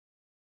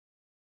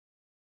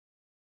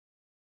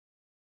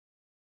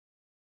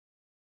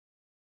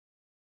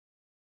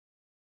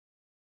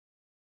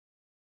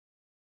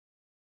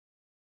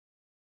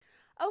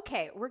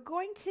Okay, we're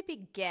going to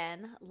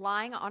begin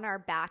lying on our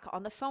back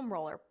on the foam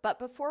roller. But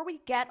before we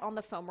get on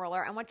the foam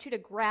roller, I want you to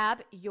grab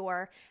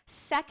your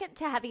second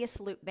to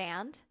heaviest loop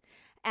band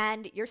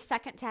and your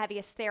second to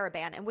heaviest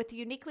Theraband. And with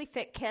the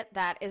YouniquelyFit kit,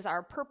 that is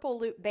our purple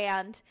loop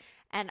band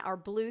and our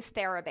blue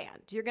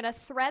Theraband. You're going to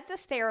thread the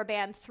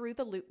Theraband through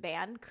the loop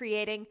band,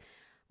 creating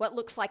what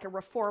looks like a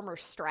reformer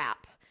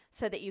strap,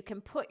 so that you can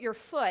put your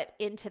foot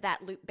into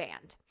that loop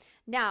band.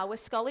 Now,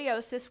 with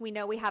scoliosis, we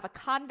know we have a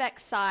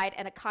convex side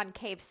and a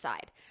concave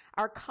side.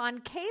 Our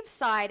concave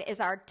side is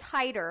our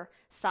tighter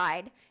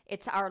side.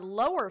 It's our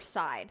lower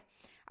side.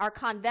 Our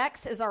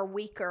convex is our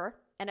weaker,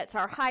 and it's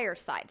our higher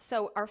side.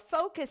 So our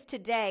focus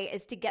today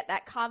is to get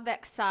that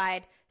convex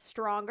side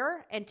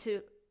stronger and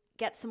to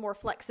get some more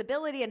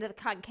flexibility into the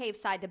concave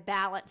side to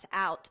balance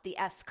out the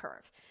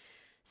S-curve.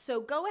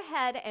 So go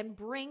ahead and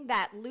bring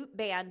that loop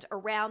band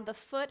around the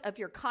foot of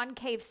your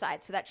concave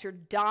side. So that's your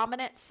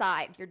dominant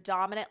side, your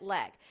dominant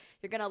leg.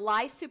 You're going to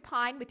lie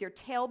supine with your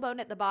tailbone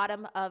at the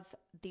bottom of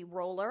the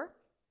roller.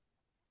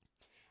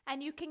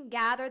 And you can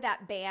gather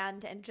that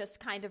band and just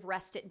kind of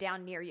rest it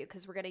down near you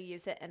because we're going to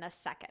use it in a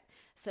second.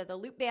 So the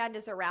loop band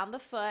is around the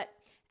foot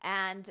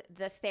and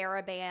the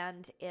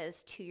Theraband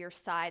is to your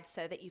side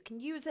so that you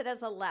can use it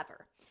as a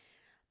lever.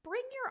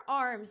 Bring your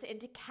arms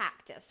into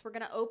cactus. We're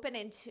going to open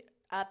into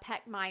a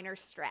pec minor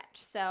stretch.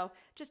 So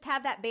just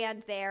have that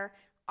band there.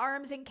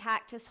 Arms in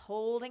cactus,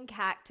 holding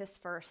cactus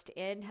first.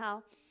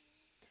 Inhale.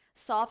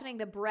 Softening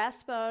the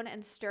breastbone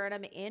and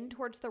sternum in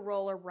towards the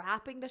roller,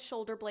 wrapping the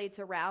shoulder blades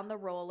around the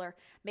roller,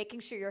 making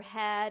sure your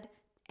head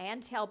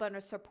and tailbone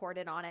are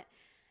supported on it.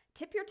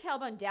 Tip your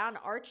tailbone down,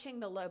 arching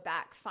the low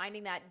back,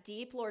 finding that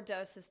deep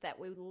lordosis that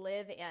we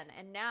live in.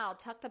 And now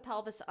tuck the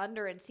pelvis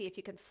under and see if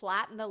you can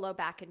flatten the low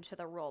back into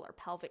the roller,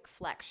 pelvic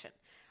flexion.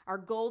 Our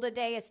goal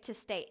today is to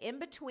stay in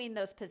between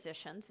those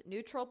positions,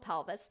 neutral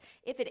pelvis.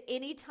 If at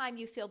any time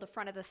you feel the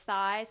front of the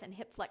thighs and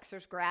hip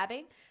flexors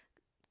grabbing,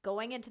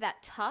 going into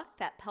that tuck,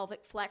 that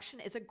pelvic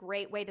flexion, is a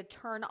great way to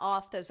turn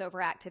off those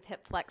overactive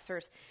hip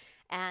flexors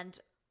and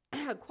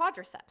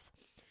quadriceps.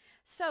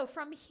 So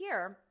from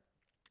here,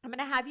 I'm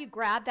going to have you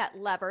grab that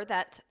lever,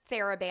 that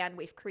Theraband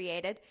we've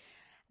created,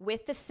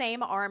 with the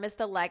same arm as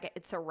the leg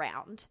it's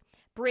around.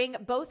 Bring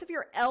both of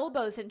your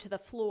elbows into the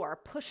floor,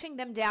 pushing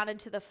them down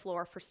into the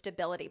floor for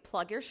stability.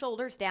 Plug your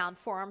shoulders down,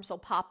 forearms will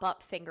pop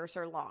up, fingers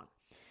are long.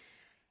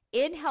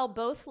 Inhale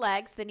both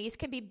legs, the knees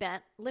can be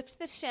bent. Lift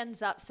the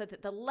shins up so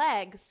that the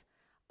legs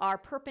are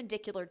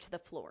perpendicular to the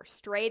floor,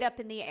 straight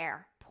up in the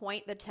air.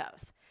 Point the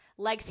toes.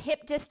 Legs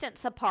hip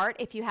distance apart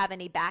if you have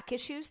any back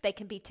issues. They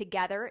can be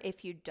together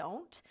if you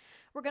don't.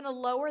 We're going to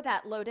lower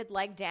that loaded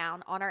leg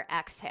down on our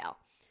exhale.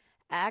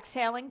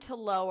 Exhaling to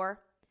lower.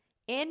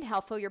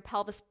 Inhale, feel your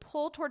pelvis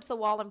pull towards the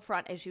wall in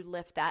front as you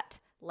lift that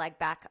leg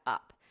back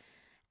up.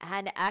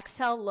 And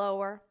exhale,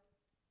 lower.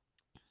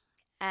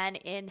 And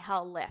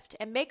inhale, lift.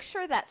 And make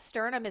sure that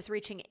sternum is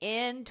reaching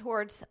in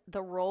towards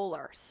the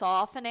roller,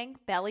 softening,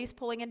 belly's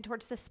pulling in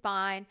towards the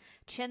spine,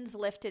 chin's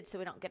lifted so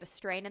we don't get a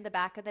strain in the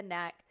back of the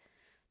neck.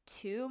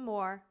 2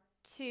 more,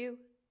 2.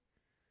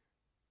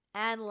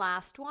 And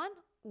last one.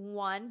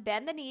 1,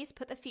 bend the knees,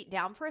 put the feet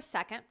down for a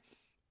second.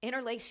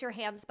 Interlace your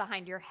hands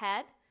behind your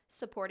head,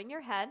 supporting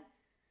your head.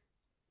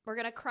 We're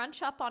going to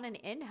crunch up on an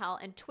inhale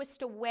and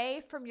twist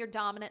away from your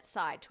dominant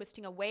side,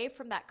 twisting away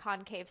from that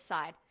concave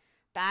side,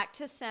 back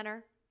to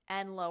center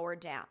and lower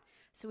down.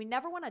 So we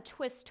never want to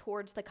twist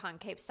towards the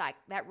concave side.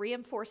 That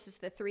reinforces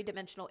the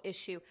three-dimensional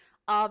issue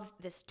of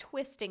this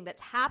twisting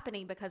that's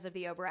happening because of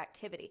the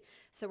overactivity.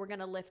 So we're going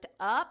to lift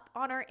up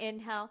on our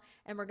inhale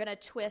and we're going to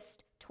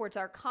twist towards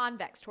our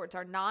convex, towards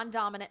our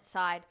non-dominant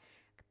side,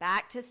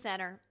 back to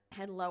center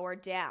and lower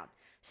down.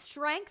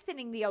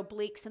 Strengthening the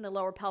obliques and the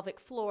lower pelvic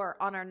floor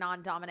on our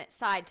non-dominant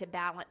side to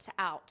balance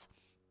out.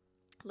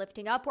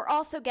 Lifting up, we're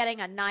also getting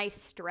a nice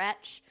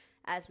stretch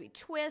as we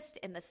twist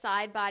in the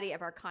side body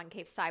of our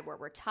concave side where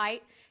we're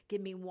tight.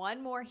 Give me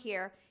 1 more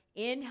here.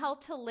 Inhale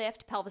to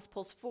lift, pelvis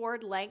pulls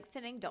forward,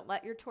 lengthening. Don't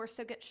let your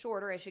torso get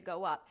shorter as you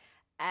go up.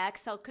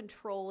 Exhale,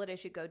 control it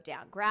as you go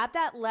down. Grab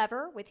that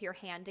lever with your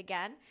hand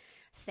again.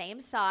 Same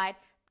side.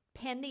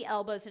 Pin the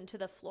elbows into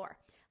the floor.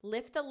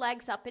 Lift the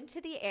legs up into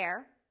the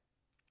air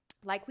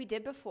like we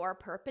did before,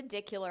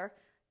 perpendicular.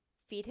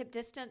 Feet hip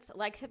distance,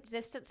 legs hip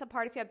distance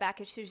apart if you have back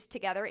issues,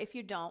 together if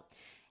you don't.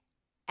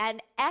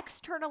 And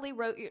externally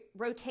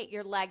rotate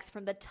your legs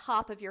from the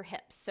top of your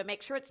hips. So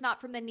make sure it's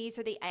not from the knees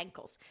or the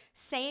ankles.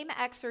 Same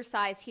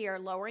exercise here,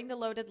 lowering the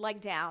loaded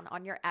leg down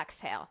on your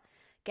exhale.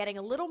 Getting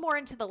a little more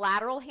into the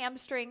lateral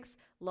hamstrings,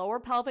 lower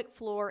pelvic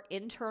floor,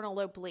 internal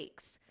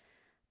obliques.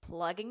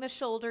 Plugging the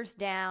shoulders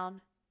down,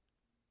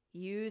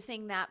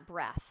 using that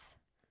breath.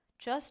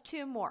 Just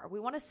 2 more. We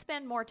want to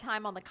spend more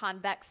time on the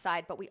convex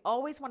side, but we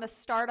always want to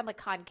start on the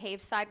concave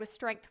side with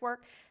strength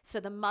work so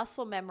the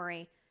muscle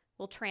memory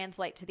will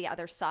translate to the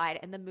other side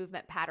and the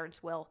movement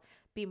patterns will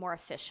be more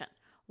efficient.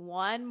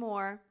 1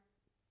 more.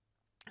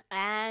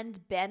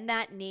 And bend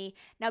that knee.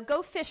 Now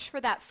go fish for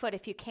that foot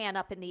if you can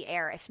up in the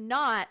air. If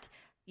not,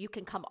 you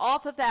can come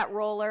off of that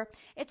roller.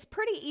 It's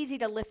pretty easy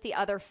to lift the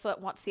other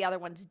foot once the other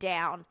one's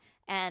down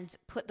and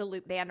put the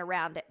loop band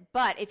around it.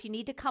 But if you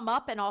need to come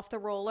up and off the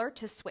roller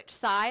to switch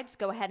sides,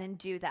 go ahead and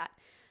do that.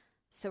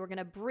 So we're going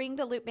to bring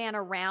the loop band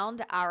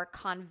around our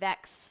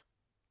convex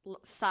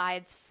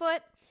sides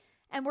foot,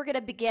 and we're going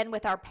to begin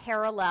with our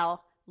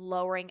parallel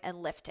lowering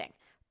and lifting.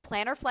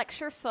 Plantar flex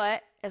your foot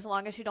as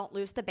long as you don't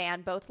lose the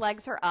band. Both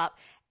legs are up.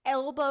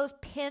 Elbows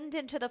pinned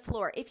into the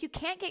floor. If you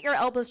can't get your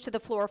elbows to the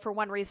floor for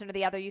one reason or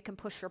the other, you can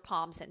push your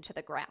palms into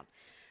the ground.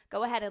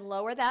 Go ahead and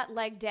lower that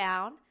leg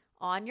down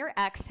on your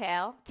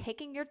exhale,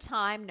 taking your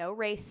time, no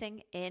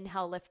racing.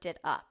 Inhale, lift it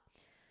up.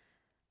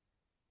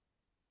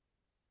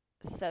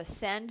 So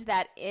send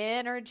that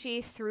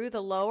energy through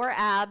the lower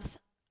abs,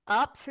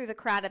 up through the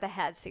crown of the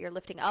head. So you're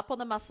lifting up on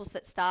the muscles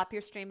that stop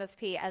your stream of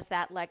pee as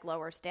that leg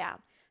lowers down,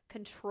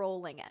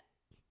 controlling it.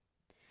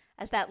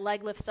 As that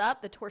leg lifts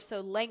up, the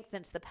torso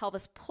lengthens, the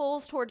pelvis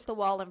pulls towards the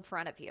wall in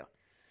front of you.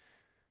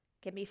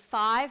 Give me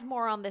 5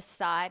 more on this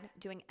side,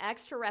 doing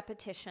extra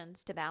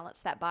repetitions to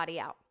balance that body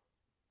out.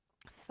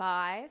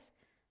 5,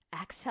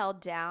 exhale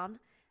down,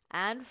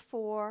 and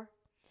 4.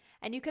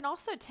 And you can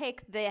also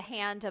take the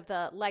hand of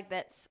the leg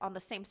that's on the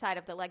same side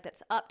of the leg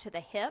that's up to the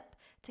hip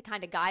to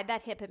kind of guide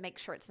that hip and make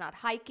sure it's not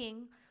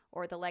hiking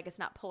or the leg is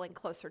not pulling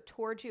closer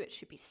towards you. It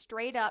should be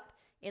straight up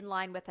in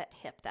line with that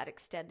hip, that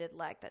extended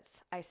leg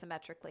that's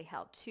isometrically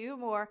held. 2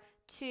 more,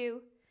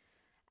 2.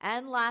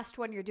 And last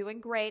one, you're doing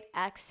great.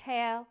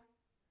 Exhale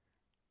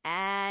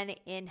and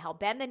inhale.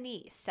 Bend the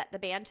knees, set the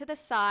band to the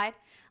side.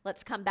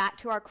 Let's come back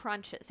to our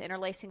crunches,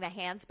 interlacing the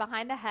hands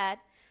behind the head,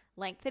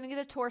 lengthening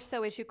the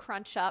torso as you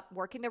crunch up,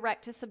 working the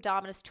rectus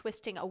abdominis,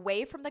 twisting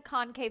away from the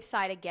concave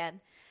side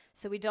again.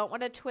 So we don't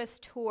want to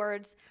twist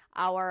towards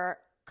our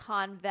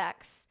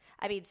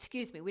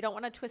we don't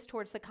want to twist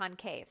towards the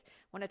concave.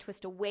 We want to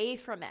twist away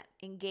from it,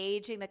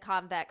 engaging the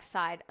convex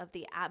side of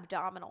the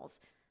abdominals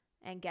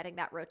and getting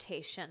that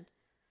rotation,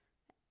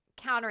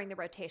 countering the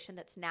rotation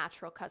that's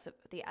natural because of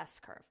the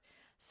S-curve.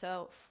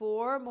 So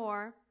 4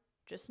 more.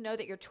 Just know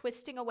that you're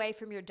twisting away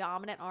from your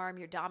dominant arm,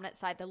 your dominant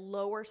side, the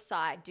lower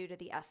side due to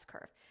the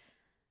S-curve.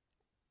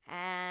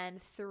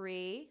 And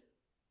 3.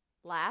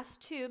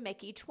 Last 2,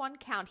 make each one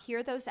count.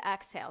 Hear those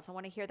exhales. I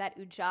want to hear that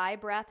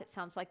ujjayi breath. It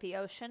sounds like the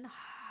ocean.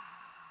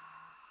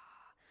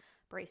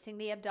 Bracing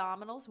the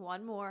abdominals.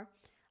 1 more.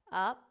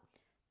 Up,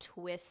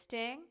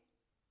 twisting.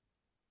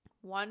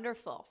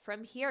 Wonderful.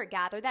 From here,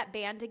 gather that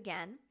band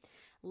again,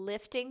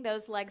 lifting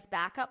those legs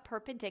back up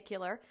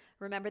perpendicular.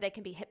 Remember, they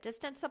can be hip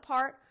distance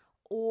apart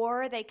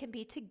or they can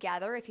be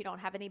together if you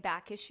don't have any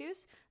back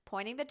issues.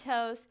 Pointing the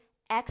toes,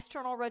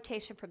 external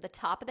rotation from the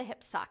top of the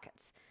hip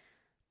sockets.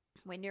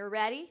 When you're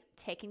ready,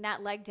 taking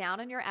that leg down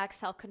on your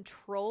exhale,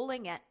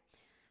 controlling it.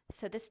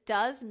 So this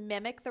does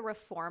mimic the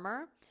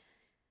reformer.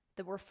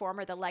 The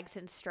reformer, the legs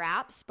in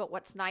straps. But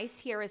what's nice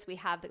here is we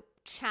have the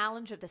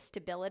challenge of the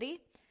stability.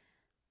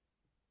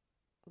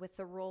 With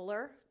the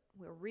roller,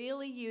 we're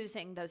really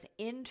using those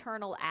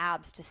internal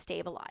abs to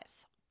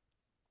stabilize.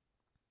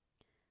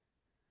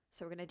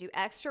 So we're going to do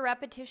extra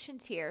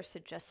repetitions here.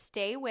 So just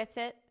stay with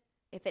it.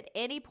 If at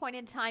any point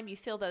in time you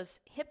feel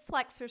those hip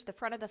flexors, the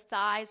front of the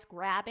thighs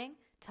grabbing,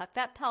 tuck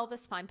that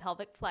pelvis, find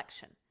pelvic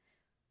flexion.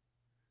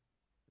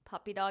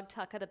 Puppy dog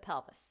tuck of the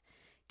pelvis.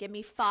 Give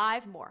me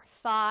 5 more.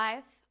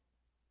 5,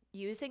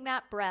 using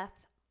that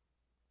breath.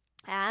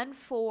 And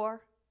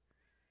 4,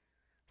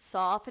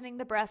 softening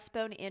the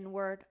breastbone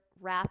inward,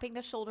 wrapping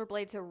the shoulder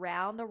blades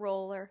around the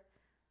roller,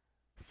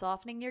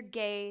 softening your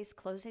gaze,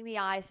 closing the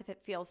eyes if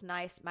it feels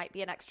nice. Might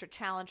be an extra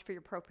challenge for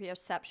your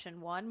proprioception.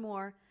 1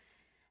 more.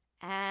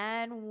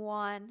 And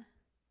 1.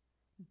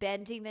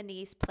 Bending the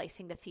knees,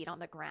 placing the feet on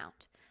the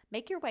ground.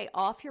 Make your way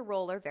off your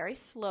roller very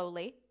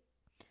slowly.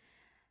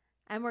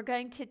 And we're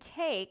going to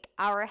take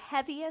our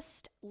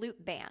heaviest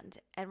loop band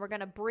and we're going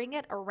to bring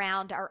it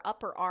around our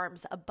upper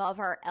arms above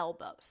our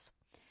elbows.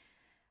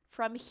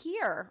 From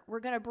here,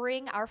 we're going to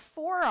bring our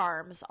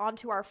forearms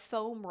onto our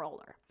foam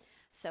roller.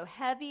 So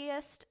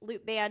heaviest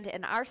loop band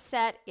in our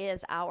set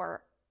is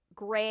our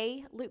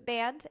gray loop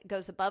band. It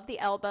goes above the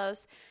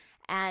elbows.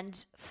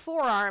 And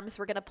forearms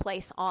we're going to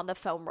place on the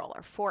foam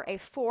roller for a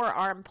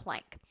forearm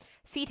plank.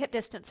 Feet hip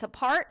distance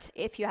apart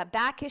if you have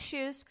back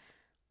issues,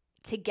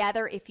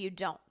 together if you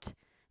don't.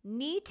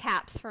 Knee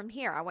taps from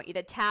here. I want you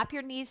to tap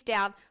your knees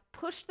down,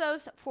 push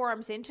those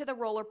forearms into the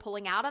roller,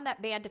 pulling out on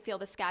that band to feel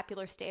the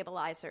scapular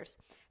stabilizers.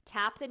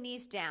 Tap the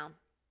knees down.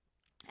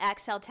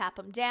 Exhale, tap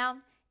them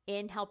down.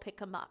 Inhale, pick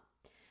them up.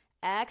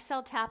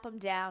 Exhale, tap them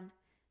down.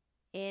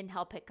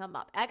 Inhale, pick them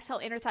up. Exhale,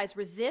 inner thighs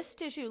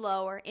resist as you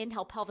lower.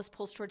 Inhale, pelvis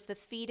pulls towards the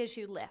feet as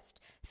you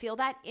lift. Feel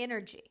that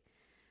energy.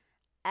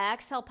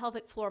 Exhale,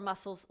 pelvic floor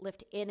muscles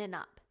lift in and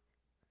up.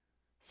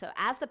 So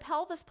as the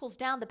pelvis pulls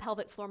down, the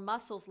pelvic floor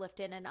muscles lift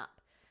in and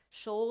up.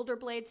 Shoulder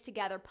blades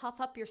together.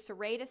 Puff up your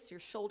serratus, your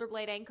shoulder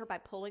blade anchor by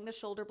pulling the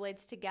shoulder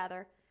blades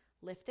together.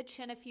 Lift the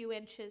chin a few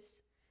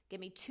inches. Give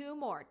me 2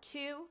 more.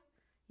 2.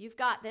 You've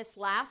got this.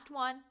 Last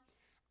one.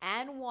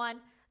 And 1.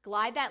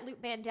 Glide that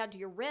loop band down to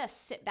your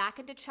wrist. Sit back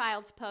into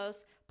child's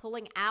pose,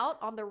 pulling out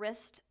on the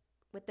wrist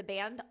with the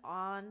band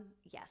on.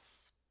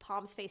 Yes.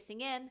 Palms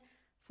facing in.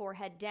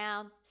 forehead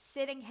down,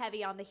 sitting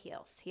heavy on the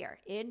heels. Here,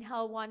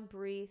 inhale 1,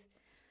 breathe.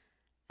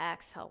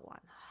 Exhale 1.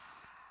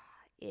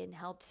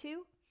 Inhale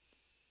 2.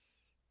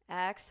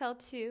 Exhale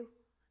 2.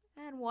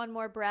 And one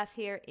more breath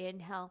here.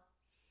 Inhale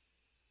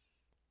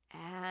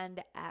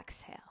and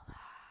exhale.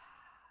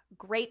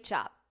 Great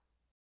job.